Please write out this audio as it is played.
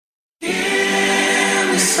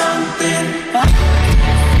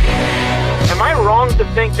Am I wrong to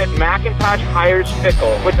think that McIntosh hires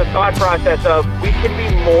Fickell with the thought process of we can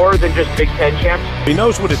be more than just Big Ten champs? He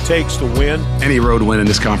knows what it takes to win. Any road win in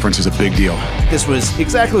this conference is a big deal. This was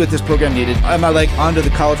exactly what this program needed. Am I onto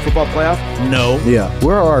the college football playoff? No. Yeah.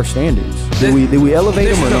 Where are our standards? Did we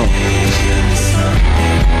elevate them or no?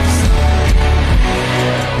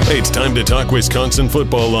 It's time to talk Wisconsin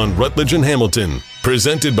football on Rutledge and Hamilton.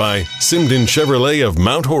 Presented by Simden Chevrolet of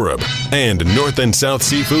Mount Horeb and North and South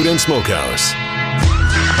Seafood and Smokehouse.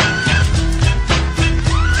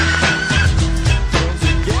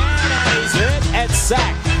 He's hit and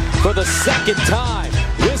sacked for the second time.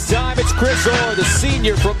 This time it's Chris Orr, the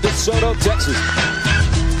senior from DeSoto, Texas.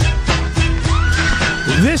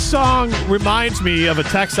 This song reminds me of a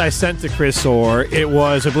text I sent to Chris Orr. It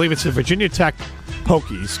was, I believe it's the Virginia Tech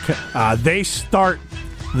Hokies. They start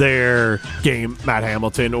their game, Matt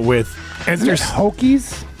Hamilton, with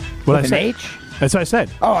Hokies? What with I said? an H? That's what I said.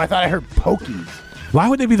 Oh, I thought I heard Pokies. Why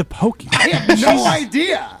would they be the Pokies? I have no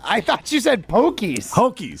idea. I thought you said Pokies.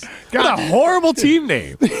 Hokies. Got a horrible team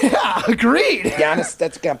name. Yeah, agreed. Giannis,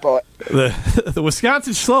 that's a good point. The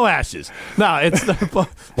Wisconsin Slow Ashes. No, it's the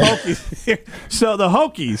Hokies. So the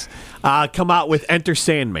Hokies come out with Enter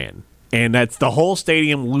Sandman. And that's the whole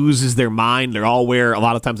stadium loses their mind. They're all a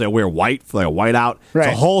lot of times they wear white for their whiteout. Right.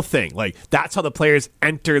 It's a whole thing. That's how the players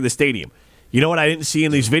enter the stadium. You know what I didn't see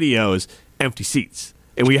in these videos? Empty seats.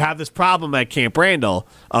 And we have this problem at Camp Randall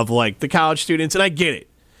of the college students, and I get it.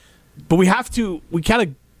 But we kind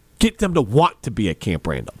of get them to want to be at Camp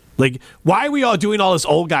Randall. Why are we all doing all this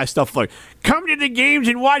old guy stuff come to the games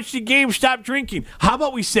and watch the game, stop drinking? How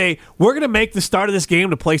about we say, we're going to make the start of this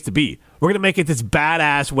game the place to be. We're going to make it this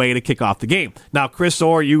badass way to kick off the game. Now, Chris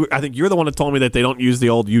Orr, I think you're the one that told me that they don't use the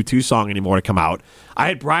old U2 song anymore to come out. I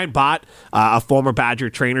had Brian Bott, a former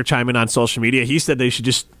Badger trainer, chime in on social media. He said they should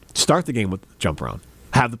just start the game with the jump round.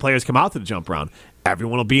 Have the players come out to the jump round.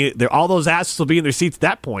 Everyone will be there. All those asses will be in their seats at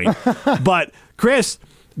that point. But, Chris,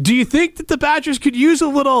 do you think that the Badgers could use a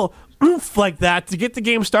little oomph like that to get the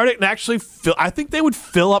game started and actually I think they would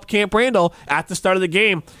fill up Camp Randall at the start of the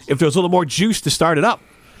game if there was a little more juice to start it up.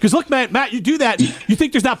 Because look, Matt, you do that. You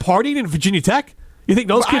think there's not partying in Virginia Tech? You think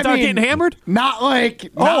those kids aren't getting hammered? Not like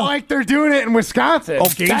they're doing it in Wisconsin. Oh,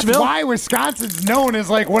 Gainesville? That's why Wisconsin's known as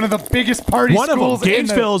one of the biggest party schools. One of them.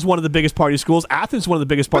 Gainesville is one of the biggest party schools. Athens is one of the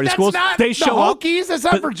biggest party schools. They show up. Hokies. That's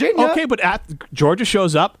not Virginia. Okay, but Georgia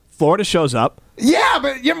shows up. Florida shows up. Yeah,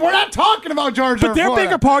 but we're not talking about Georgia. But they're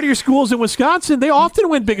bigger partier schools than Wisconsin. They often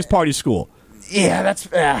win biggest party school. Yeah, that's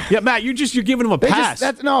yeah, Matt. You're giving them a pass.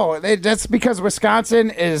 That's because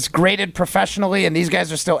Wisconsin is graded professionally, and these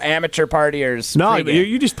guys are still amateur partiers. No,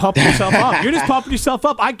 you're just pumping yourself up. You're just pumping yourself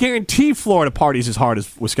up. I guarantee Florida parties as hard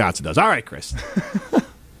as Wisconsin does. All right, Chris.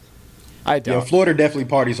 I don't. Yeah, Florida definitely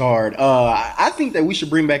parties hard. I think that we should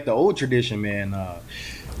bring back the old tradition, man. I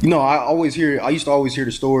used to always hear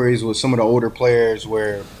the stories with some of the older players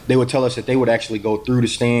where they would tell us that they would actually go through the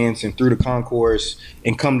stands and through the concourse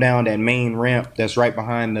and come down that main ramp that's right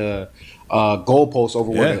behind the goalpost over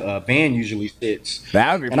where the van usually sits.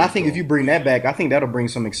 That would be and I think if you bring that back, I think that'll bring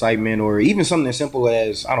some excitement, or even something as simple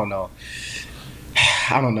as, I don't know,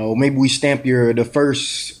 maybe we stamp the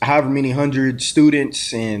first however many hundred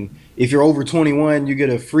students, and if you're over 21, you get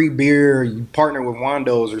a free beer. You partner with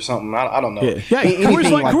Wando's or something. I don't know. Yeah, Coors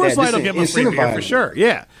Light will give them a free beer for sure.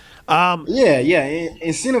 Yeah.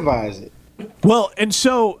 Incentivize it. Well, and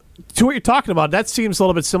so to what you're talking about, that seems a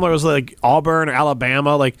little bit similar as Auburn or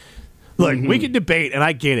Alabama. Look, we can debate, and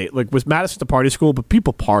I get it. With Madison's a party school, but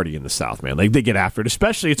people party in the South, man. They get after it.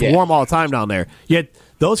 Especially, it's warm all the time down there. Yet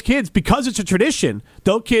those kids, because it's a tradition,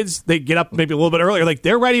 those kids, they get up maybe a little bit earlier.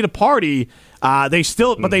 They're ready to party. But they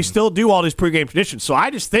still do all these pregame traditions. So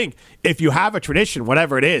I just think if you have a tradition,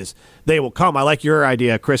 whatever it is, they will come. I like your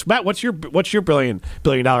idea, Chris. Matt, what's your billion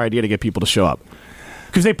dollar idea to get people to show up?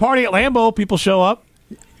 Because they party at Lambeau, people show up.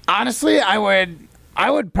 Honestly, I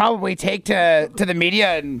would probably take to the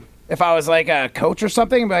media, and if I was a coach or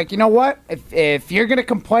something, be you know what? If you're gonna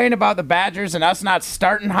complain about the Badgers and us not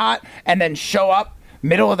starting hot and then show up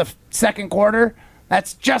middle of the second quarter,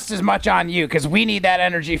 that's just as much on you, because we need that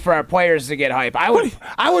energy for our players to get hype.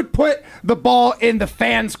 I would put the ball in the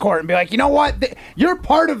fans' court and be you know what? You're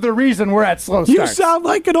part of the reason we're at slow starts. You sound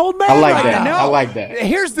like an old man. I like that.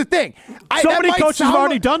 Here's the thing. So many coaches have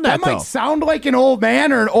already done that, That might sound like an old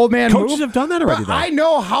man or an old man Coaches move, have done that already, but I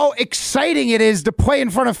know how exciting it is to play in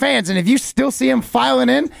front of fans, and if you still see them filing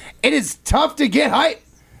in, it is tough to get hype.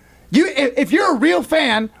 If you're a real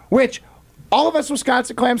fan, which all of us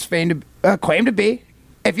Wisconsin clams claim to be.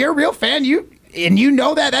 If you're a real fan, you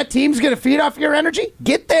know that team's going to feed off your energy,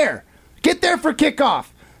 get there. Get there for kickoff.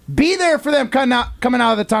 Be there for them coming out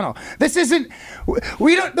of the tunnel. This isn't.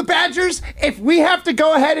 We don't. The Badgers. If we have to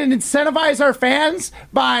go ahead and incentivize our fans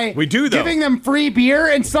by giving them free beer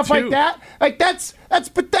and stuff like that, like that's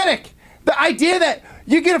pathetic. The idea that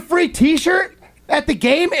you get a free T-shirt at the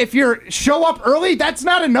game if you show up early, that's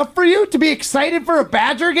not enough for you to be excited for a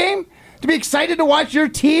Badger game, to be excited to watch your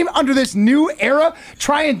team under this new era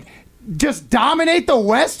try and just dominate the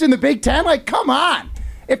West in the Big Ten. Like, come on.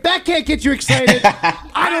 If that can't get you excited,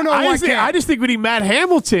 I don't know what can. I just think we need Matt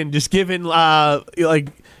Hamilton just giving lectures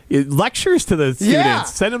to the students. Yeah.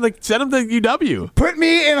 Send them to UW. Put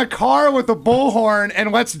me in a car with a bullhorn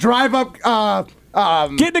and let's drive up.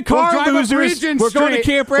 Get in the car, losers. We're going to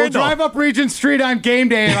Camp Randall. We'll drive up Regent Street on game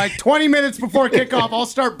day, and like 20 minutes before kickoff, I'll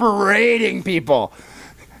start berating people.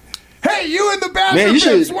 Hey, you and the Badger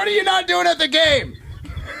fans, what are you not doing at the game?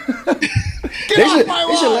 Get off my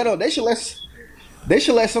lawn. They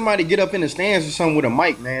should let somebody get up in the stands or something with a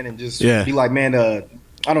mic, man, and just be like, man,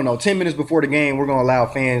 I don't know, 10 minutes before the game, we're going to allow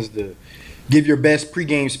fans to give your best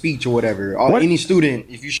pregame speech or whatever. Any student,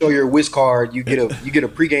 if you show your WIS card, you get a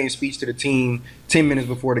pregame speech to the team 10 minutes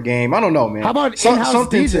before the game. I don't know, man. How about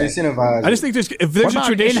something DJ? To incentivize? I just think if there's a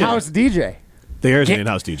tradition, in-house DJ. There's an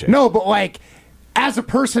in-house DJ. No, but like as a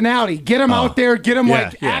personality, get him out there, get him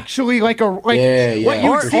actually like what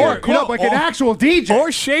you would see at a club, like an actual DJ,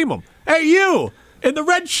 or shame him. Hey, you. In the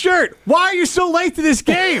red shirt, why are you so late to this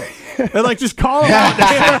game? And like just call him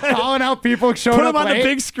out, calling out people showing put up him on late. the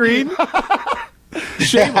big screen.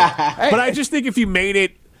 Shame him. But I just think if you made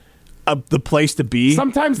it the place to be,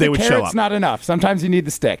 sometimes they the would show carrot's up. not enough. Sometimes you need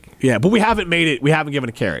the stick. Yeah, but we haven't made it. We haven't given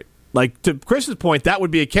a carrot. Like to Chris's point, that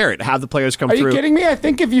would be a carrot. Have the players come through. Are you kidding me? I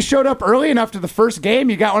think if you showed up early enough to the first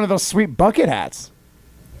game, you got one of those sweet bucket hats.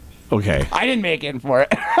 Okay. I didn't make it for it.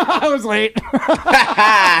 I was late.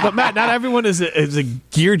 But Matt, not everyone is a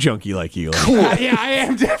gear junkie like you. Cool. Yeah, I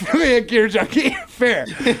am definitely a gear junkie. Fair.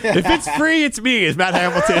 If it's free, it's me, is Matt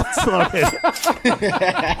Hamilton's slogan.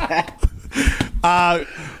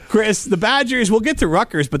 Chris, the Badgers, we'll get to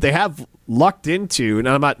Rutgers, but they have lucked into, and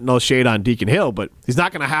I'm not no shade on Deacon Hill, but he's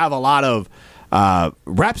not going to have a lot of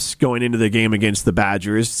reps going into the game against the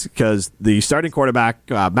Badgers because the starting quarterback,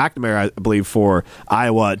 McNamara, I believe, for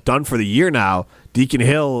Iowa, done for the year now. Deacon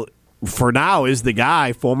Hill, for now, is the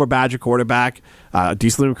guy, former Badger quarterback,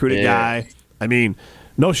 decently recruited guy. I mean,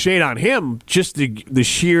 no shade on him, just the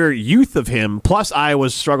sheer youth of him, plus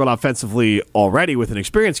Iowa's struggled offensively already with an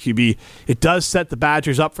experienced QB. It does set the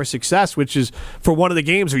Badgers up for success, which is for one of the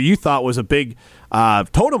games where you thought was a big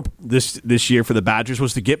totem this year for the Badgers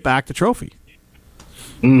was to get back the trophy.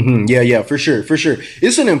 Mm-hmm. Yeah, for sure.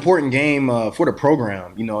 It's an important game for the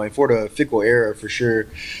program, and for the Fickle era for sure.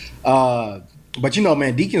 But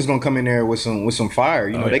man, Deacon's gonna come in there with some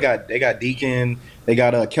fire. They got Deacon, they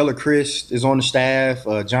got Keller Chris is on the staff,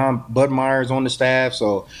 John Budmeyer is on the staff,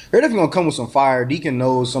 so they're definitely gonna come with some fire. Deacon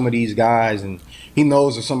knows some of these guys, and he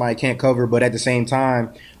knows if somebody can't cover. But at the same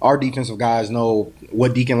time, our defensive guys know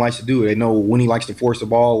what Deacon likes to do. They know when he likes to force the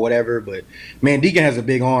ball, whatever. But, man, Deacon has a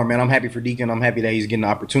big arm, man. I'm happy for Deacon. I'm happy that he's getting the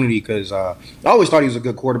opportunity because I always thought he was a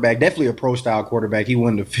good quarterback, definitely a pro-style quarterback. He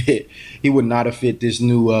would not have fit this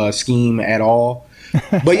new scheme at all.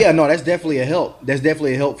 But, yeah, no, that's definitely a help. That's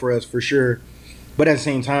definitely a help for us for sure. But at the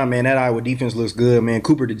same time, man, that Iowa defense looks good, man.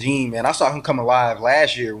 Cooper DeJean, man, I saw him come alive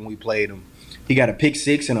last year when we played him. He got a pick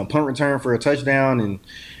six and a punt return for a touchdown, and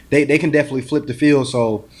they can definitely flip the field.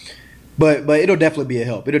 So, but it'll definitely be a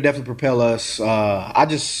help. It'll definitely propel us. I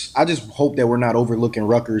just hope that we're not overlooking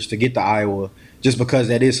Rutgers to get to Iowa, just because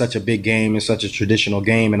that is such a big game and such a traditional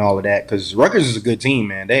game and all of that. Because Rutgers is a good team,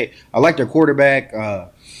 man. I like their quarterback.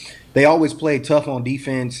 They always play tough on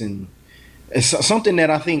defense, and it's something that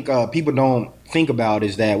I think people don't think about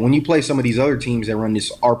is that when you play some of these other teams that run this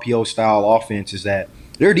RPO style offense, is that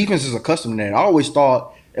their defense is accustomed to that. I always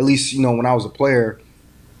thought, at least when I was a player,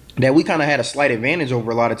 that we kind of had a slight advantage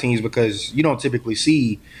over a lot of teams because you don't typically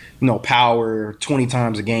see, power 20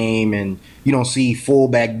 times a game, and you don't see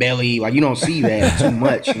fullback belly. Like, you don't see that too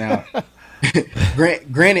much now.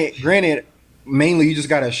 Granted, mainly you just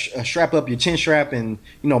got to strap up your chin strap and,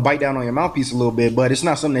 bite down on your mouthpiece a little bit, but it's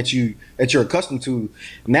not something that you're accustomed to.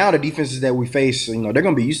 Now the defenses that we face, they're going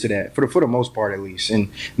to be used to that for the most part, at least.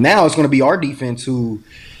 And now it's going to be our defense who,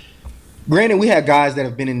 granted, we have guys that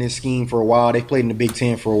have been in this scheme for a while. They've played in the Big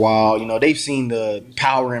Ten for a while. They've seen the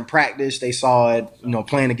power in practice. They saw it,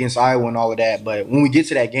 playing against Iowa and all of that. But when we get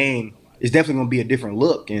to that game, it's definitely going to be a different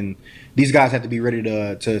look, and these guys have to be ready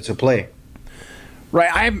to play.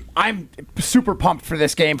 Right, I'm super pumped for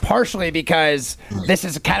this game, partially because this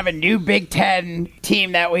is kind of a new Big Ten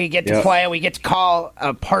team that we get to play, and we get to call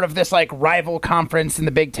a part of this like rival conference in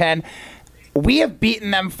the Big Ten. we have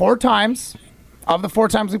beaten them 4 times of the 4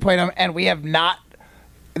 times we played them, and they have not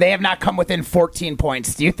come within 14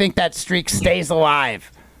 points. Do you think that streak stays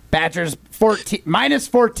alive? Badgers minus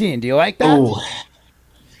 14. Do you like that? Ooh.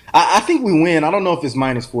 I think we win. I don't know if it's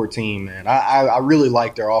minus 14, man. I really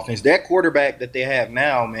like their offense. That quarterback that they have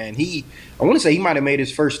now, man, I want to say he might have made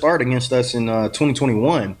his first start against us in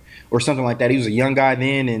 2021 or something like that. He was a young guy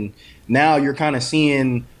then, and now you're kind of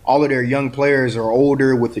seeing all of their young players are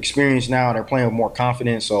older with experience now. They're playing with more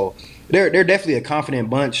confidence. So they're definitely a confident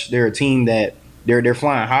bunch. They're a team that they're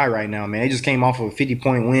flying high right now, man. They just came off of a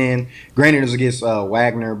 50-point win. Granted, it was against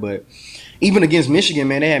Wagner, but even against Michigan,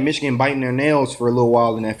 man, they had Michigan biting their nails for a little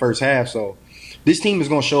while in that first half. So this team is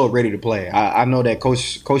going to show up ready to play. I know that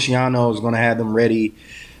Coach Yano is going to have them ready.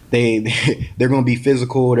 They're going to be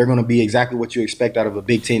physical. They're going to be exactly what you expect out of a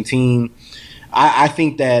Big Ten team. I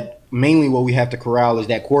think that mainly what we have to corral is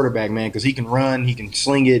that quarterback, man, because he can run, he can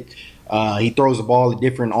sling it. He throws the ball at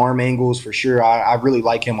different arm angles for sure. I really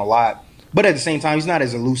like him a lot. But at the same time, he's not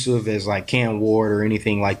as elusive as like Cam Ward or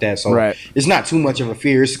anything like that. So It's not too much of a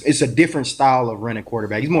fear. It's a different style of running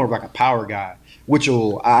quarterback. He's more of like a power guy, which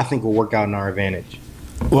I think will work out in our advantage.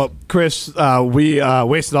 Well, Chris, we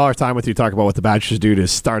wasted all our time with you talking about what the Badgers do to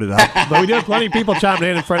start it up. But we did have plenty of people chiming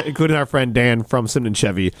in including our friend Dan from Simon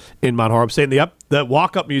Chevy in Mount Horeb, saying the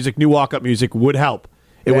walk-up music, new walk-up music would help.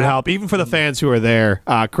 It would help, even for the fans who are there.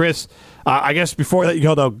 Chris, I guess before that you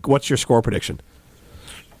go, though, what's your score prediction?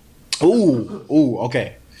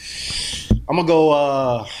 Okay. I'm going to go,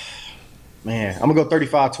 I'm going to go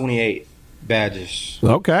 35-28 Badgers.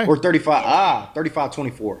 Okay. Or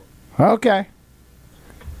 35-24. Okay.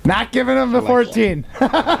 Not giving them the 14.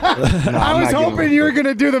 I was hoping you were going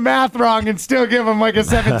to do the math wrong and still give them like a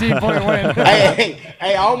 17-point win. Hey,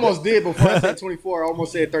 I almost did before I said 24. I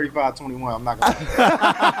almost said 35-21. I'm not going to.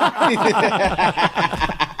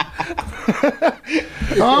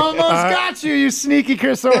 Almost got you sneaky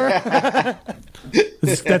Chris Orr.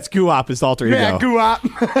 That's Guap, his alter ego. Yeah, Guap.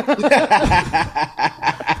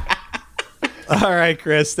 All right,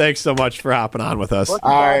 Chris, thanks so much for hopping on with us. All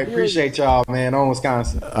right, appreciate y'all, man, on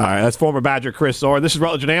Wisconsin. All right, that's former Badger Chris Orr. This is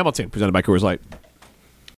Rutgers and Hamilton, presented by Coors Light.